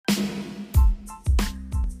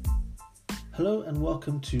Hello and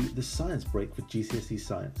welcome to the Science Break for GCSE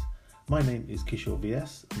Science. My name is Kishore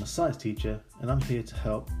VS, I'm a science teacher and I'm here to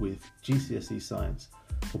help with GCSE Science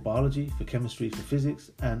for biology, for chemistry, for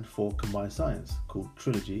physics and for combined science, called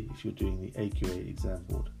Trilogy if you're doing the AQA exam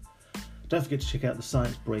board. Don't forget to check out the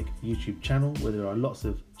Science Break YouTube channel where there are lots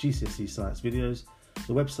of GCSE science videos,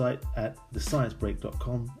 the website at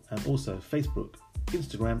thesciencebreak.com and also Facebook,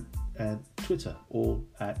 Instagram and Twitter, all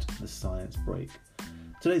at The Science Break.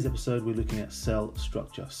 Today's episode we're looking at cell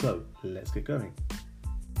structure, so let's get going.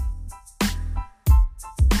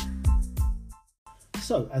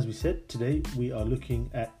 So as we said, today we are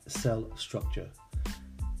looking at cell structure.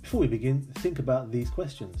 Before we begin, think about these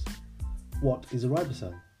questions. What is a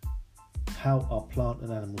ribosome? How are plant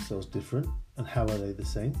and animal cells different and how are they the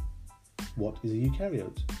same? What is a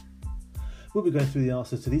eukaryote? We'll be going through the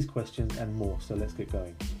answers to these questions and more, so let's get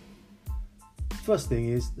going. First thing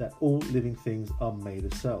is that all living things are made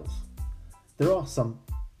of cells. There are some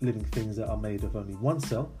living things that are made of only one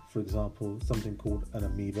cell, for example, something called an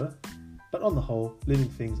amoeba, but on the whole, living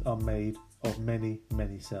things are made of many,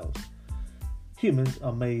 many cells. Humans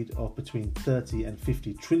are made of between 30 and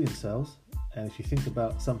 50 trillion cells, and if you think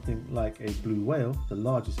about something like a blue whale, the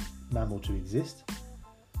largest mammal to exist,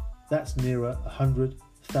 that's nearer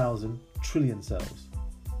 100,000 trillion cells.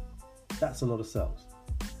 That's a lot of cells.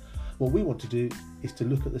 What we want to do is to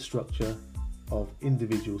look at the structure of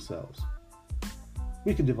individual cells.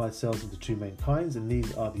 We can divide cells into two main kinds, and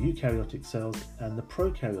these are the eukaryotic cells and the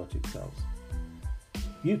prokaryotic cells.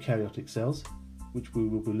 Eukaryotic cells, which we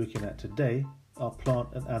will be looking at today, are plant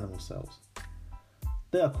and animal cells.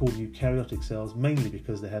 They are called eukaryotic cells mainly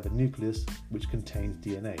because they have a nucleus which contains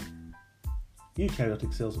DNA.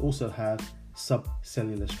 Eukaryotic cells also have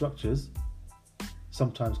subcellular structures,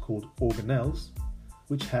 sometimes called organelles,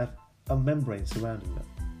 which have a membrane surrounding them.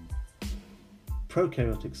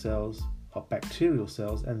 Prokaryotic cells are bacterial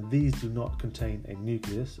cells and these do not contain a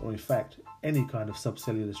nucleus or in fact any kind of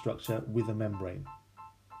subcellular structure with a membrane.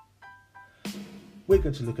 We're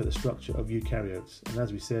going to look at the structure of eukaryotes, and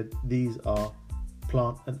as we said, these are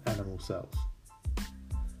plant and animal cells.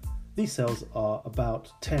 These cells are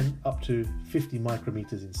about 10 up to 50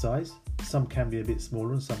 micrometers in size. Some can be a bit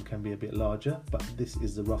smaller and some can be a bit larger, but this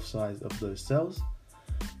is the rough size of those cells.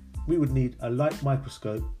 We would need a light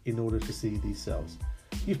microscope in order to see these cells.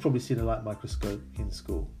 You've probably seen a light microscope in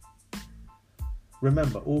school.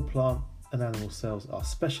 Remember, all plant and animal cells are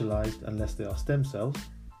specialized unless they are stem cells.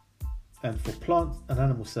 And for plant and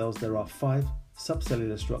animal cells, there are 5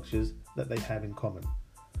 subcellular structures that they have in common.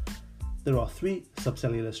 There are 3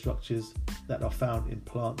 subcellular structures that are found in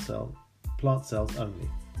plant cells only.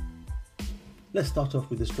 Let's start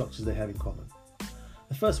off with the structures they have in common.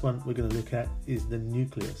 The first one we're going to look at is the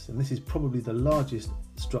nucleus, and this is probably the largest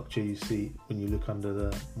structure you see when you look under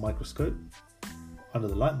the microscope, under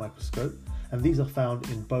the light microscope, and these are found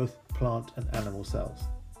in both plant and animal cells.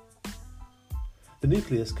 The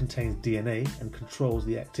nucleus contains DNA and controls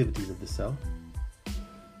the activities of the cell.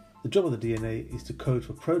 The job of the DNA is to code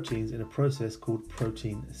for proteins in a process called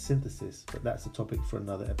protein synthesis, but that's a topic for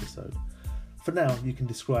another episode. For now, you can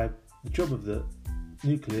describe the job of the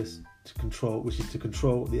nucleus which is to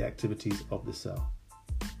control the activities of the cell.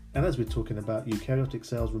 And as we're talking about eukaryotic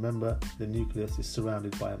cells, remember the nucleus is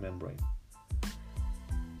surrounded by a membrane.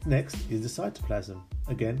 Next is the cytoplasm,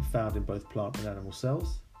 again found in both plant and animal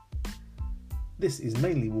cells. This is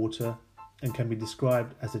mainly water and can be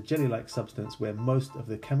described as a jelly-like substance where most of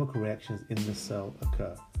the chemical reactions in the cell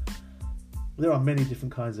occur. There are many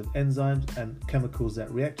different kinds of enzymes and chemicals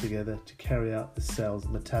that react together to carry out the cell's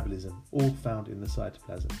metabolism, all found in the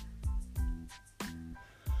cytoplasm.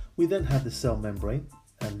 We then have the cell membrane,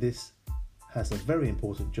 and this has a very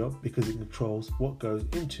important job because it controls what goes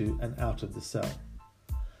into and out of the cell.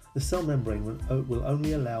 The cell membrane will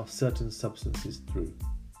only allow certain substances through.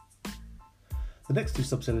 The next 2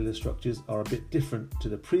 subcellular structures are a bit different to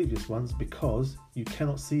the previous ones because you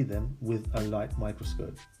cannot see them with a light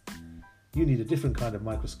microscope. You need a different kind of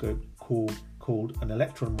microscope called an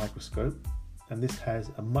electron microscope, and this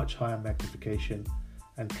has a much higher magnification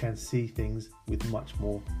and can see things with much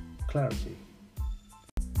more clarity.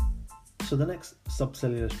 So the next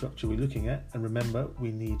subcellular structure we're looking at, and remember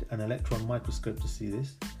we need an electron microscope to see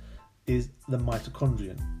this, is the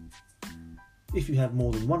mitochondrion. If you have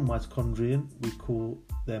more than one mitochondrion, we call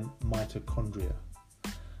them mitochondria.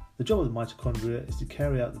 The job of the mitochondria is to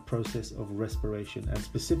carry out the process of respiration, and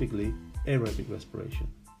specifically aerobic respiration.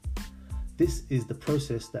 This is the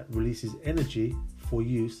process that releases energy for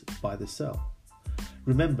use by the cell.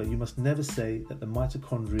 Remember, you must never say that the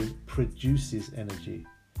mitochondrion produces energy.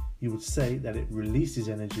 You would say that it releases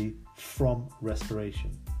energy from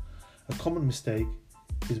respiration. A common mistake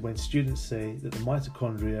is when students say that the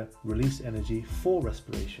mitochondria release energy for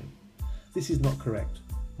respiration. This is not correct.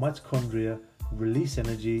 Mitochondria release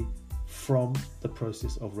energy from the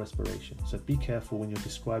process of respiration. So be careful when you're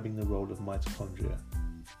describing the role of mitochondria.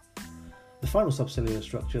 The final subcellular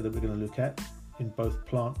structure that we're going to look at in both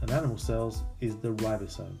plant and animal cells is the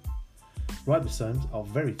ribosome. Ribosomes are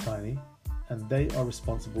very tiny and they are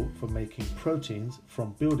responsible for making proteins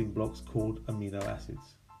from building blocks called amino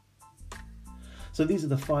acids. So these are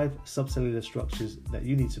the 5 subcellular structures that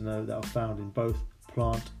you need to know that are found in both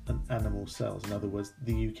plant and animal cells, in other words,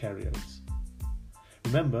 the eukaryotes.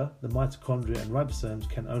 Remember, the mitochondria and ribosomes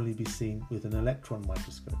can only be seen with an electron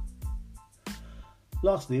microscope.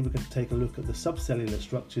 Lastly, we're going to take a look at the subcellular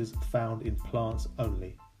structures found in plants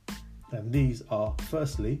only. And these are,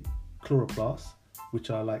 firstly, chloroplasts, which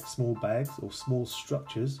are like small bags or small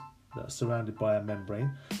structures that are surrounded by a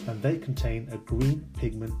membrane, and they contain a green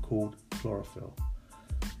pigment called chlorophyll.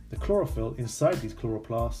 The chlorophyll inside these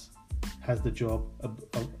chloroplasts has the job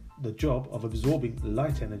of absorbing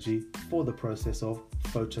light energy for the process of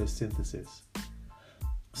photosynthesis.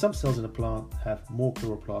 Some cells in a plant have more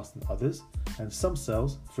chloroplasts than others, and some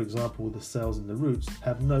cells, for example the cells in the roots,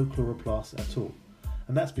 have no chloroplasts at all,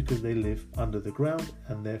 and that's because they live under the ground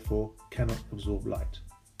and therefore cannot absorb light.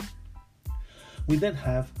 We then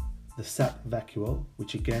have the sap vacuole,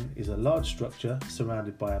 which again is a large structure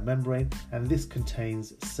surrounded by a membrane, and this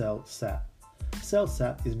contains cell sap. Cell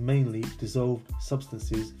sap is mainly dissolved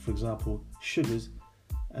substances, for example sugars,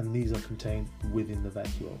 and these are contained within the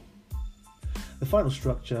vacuole. The final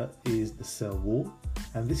structure is the cell wall,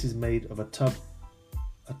 and this is made of a tough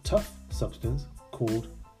substance called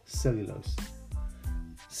cellulose.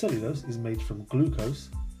 Cellulose is made from glucose,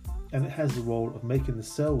 and it has the role of making the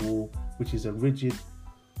cell wall, which is a rigid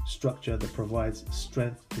structure that provides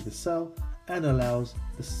strength to the cell and allows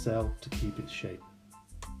the cell to keep its shape.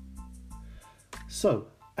 So,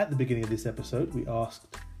 at the beginning of this episode, we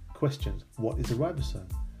asked questions. What is a ribosome?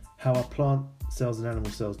 How are plant cells and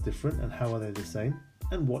animal cells different, and how are they the same?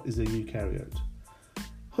 And what is a eukaryote?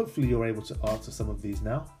 Hopefully you're able to answer some of these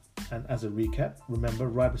now. And as a recap, remember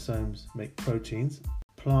ribosomes make proteins.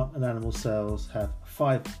 Plant and animal cells have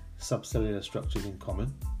 5 subcellular structures in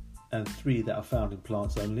common, and 3 that are found in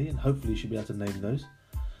plants only, and hopefully you should be able to name those.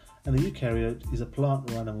 And the eukaryote is a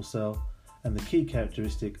plant or animal cell, and the key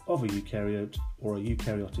characteristic of a eukaryote or a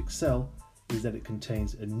eukaryotic cell is that it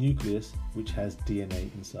contains a nucleus which has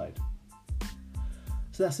DNA inside.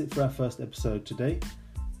 So that's it for our first episode today.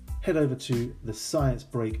 Head over to the Science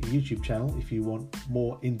Break YouTube channel if you want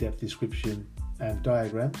more in-depth description and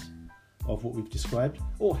diagrams of what we've described,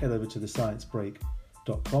 or head over to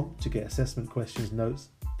thesciencebreak.com to get assessment questions, notes,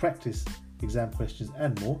 practice exam questions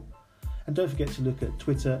and more. And don't forget to look at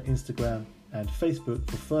Twitter, Instagram and Facebook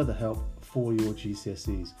for further help for your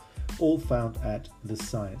GCSEs, all found at The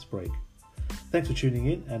Science Break. Thanks for tuning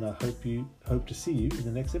in, and I hope to see you in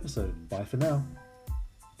the next episode. Bye for now.